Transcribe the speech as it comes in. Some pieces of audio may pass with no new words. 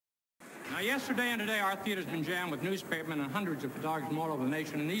Yesterday and today, our theater's been jammed with newspapermen and hundreds of photographers from all over the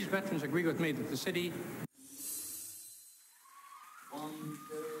nation, and these veterans agree with me that the city...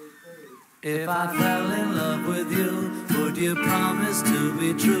 If I fell in love with you, would you promise to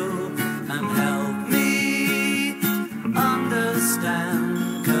be true and help me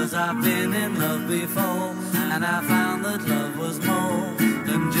understand? 'Cause I've been in love before, and I found that love was more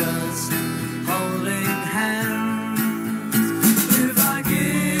than just holding hands. If I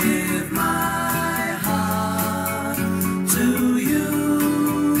give my heart to you,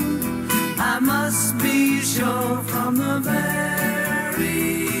 I must be sure from the very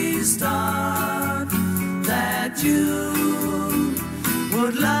start that you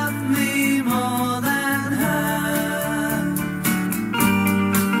would love me more than her.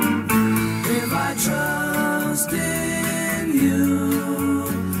 If I trust in you,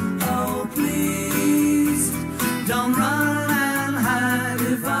 oh please don't run and hide.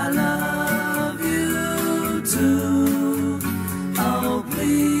 If I love you too, oh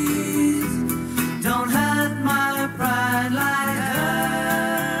please don't hurt my pride like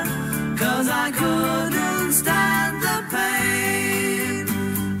her. 'Cause I couldn't stand the pain,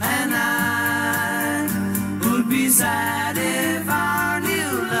 and I would be sad if our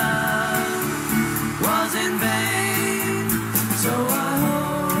new love was in vain. So I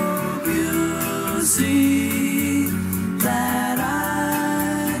hope you see that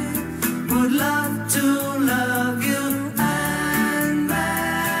I would love to love you, and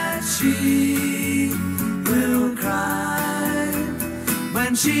that she will cry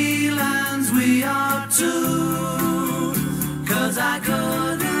when she learns we are two. 'Cause I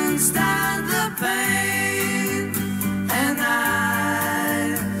couldn't stand the pain, and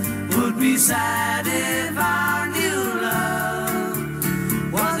I would be sad if our new love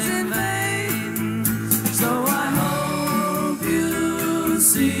was in vain. So I hope you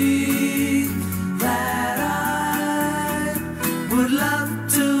see that I would love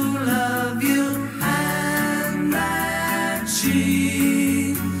to love you, and that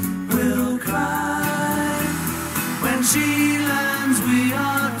she will cry when she learns we